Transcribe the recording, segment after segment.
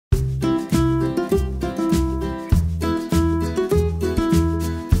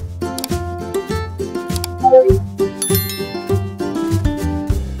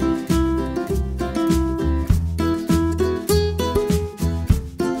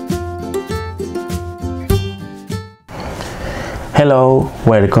Hello,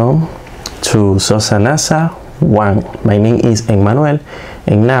 welcome to NASA 1. My name is Emmanuel,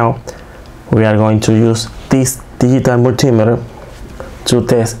 and now we are going to use this digital multimeter to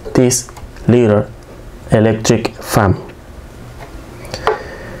test this little electric fan.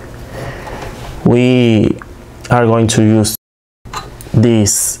 We are going to use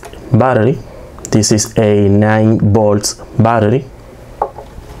this battery. This is a 9 volts battery,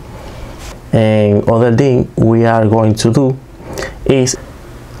 and other thing we are going to do is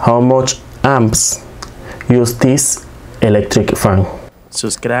how much amps use this electric fan.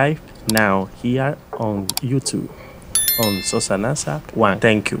 Subscribe now here on YouTube on NASA 1.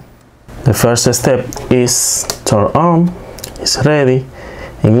 Thank you. The first step is turn on. It's ready,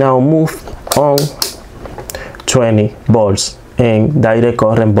 and now move on 20 volts and direct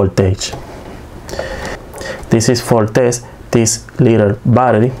current voltage. This is for test this little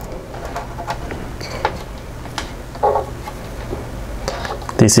battery.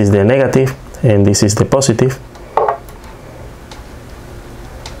 This is the negative and this is the positive.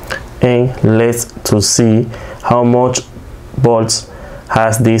 And let's to see how much volts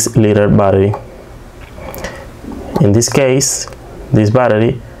has this little battery. In this case, this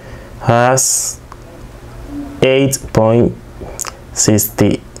battery has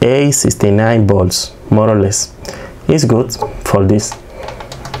 8.69 volts, more or less. It's good for this.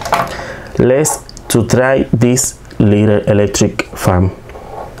 Let's to try this little electric fan.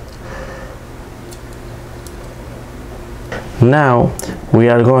 Now we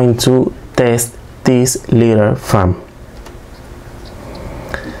are going to test this little fan.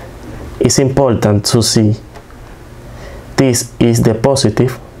 It's important to see this is the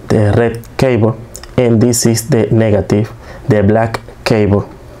positive, the red cable, and this is the negative, the black cable.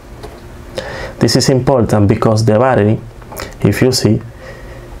 This is important because the battery, if you see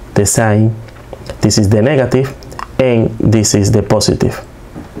the sign, this is the negative and this is the positive.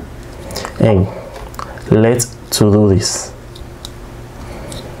 And let's to do this.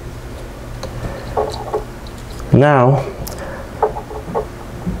 Now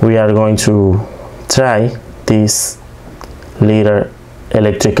we are going to try this little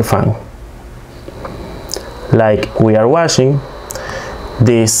electric fan. Like we are watching,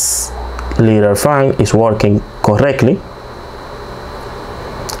 this little fan is working correctly.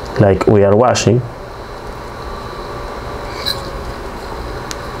 Like we are watching.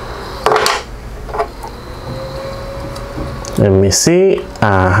 Let me see.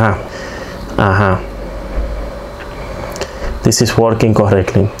 This is working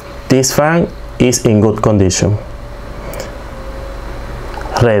correctly. This fan is in good condition.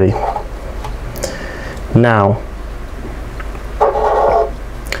 Ready. Now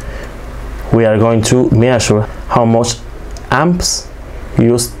we are going to measure how much amps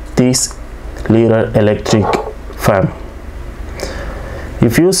use this little electric fan.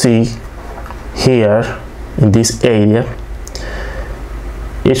 If you see here in this area,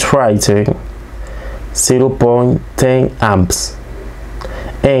 it's writing 0.10 amps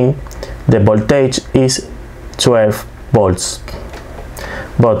and the voltage is 12 volts.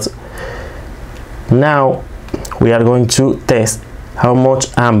 But now we are going to test how much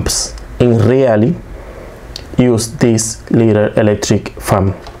amps in really use this little electric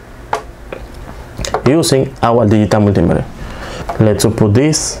fan using our digital multimeter. Let's put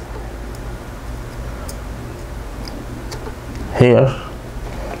this here,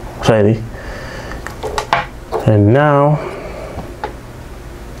 ready. And now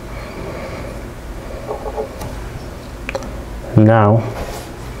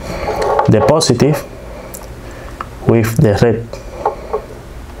the positive with the red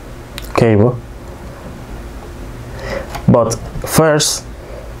cable. But first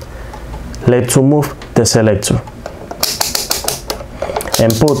let's move the selector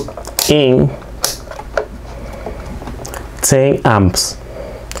and put in 10 amps.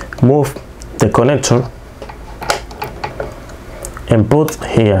 Move the connector and put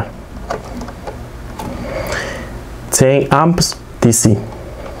here 10 amps DC,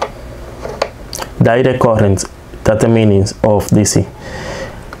 direct current, that's the meaning of DC.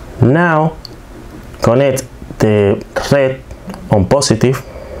 Now connect the red on positive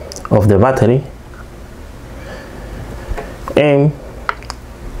of the battery and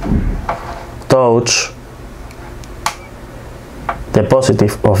touch the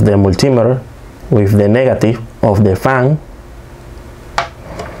positive of the multimeter with the negative of the fan,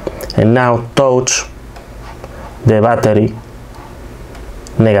 and now touch the battery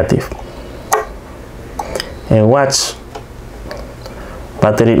negative and watch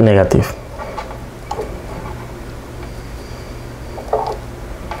battery negative.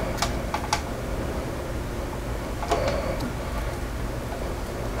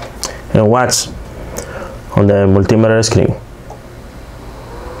 and watch on the multimeter screen.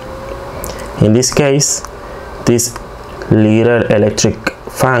 In this case, this little electric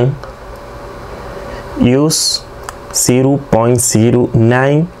fan use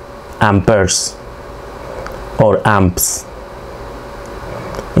 0.09 amperes or amps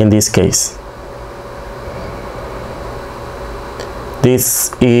in this case.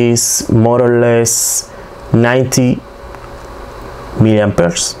 This is more or less 90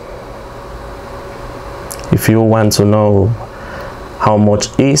 milliamperes. If you want to know how much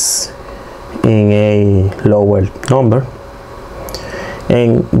is in a lower number,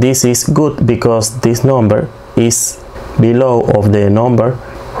 and this is good because this number is below of the number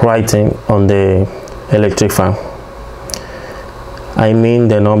written on the electric fan. I mean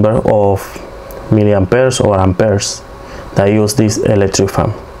the number of milliamperes or amperes that use this electric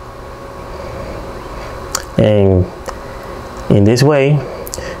fan. And in this way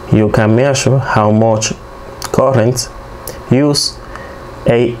you can measure how much current use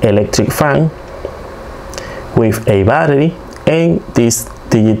a electric fan with a battery and this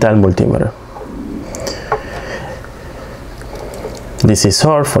digital multimeter. This is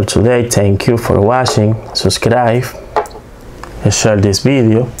all for today. Thank you for watching. Subscribe, share this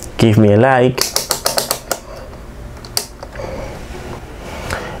video, give me a like,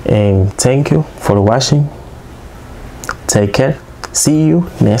 and thank you for watching. Take care. See you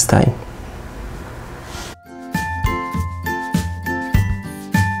next time.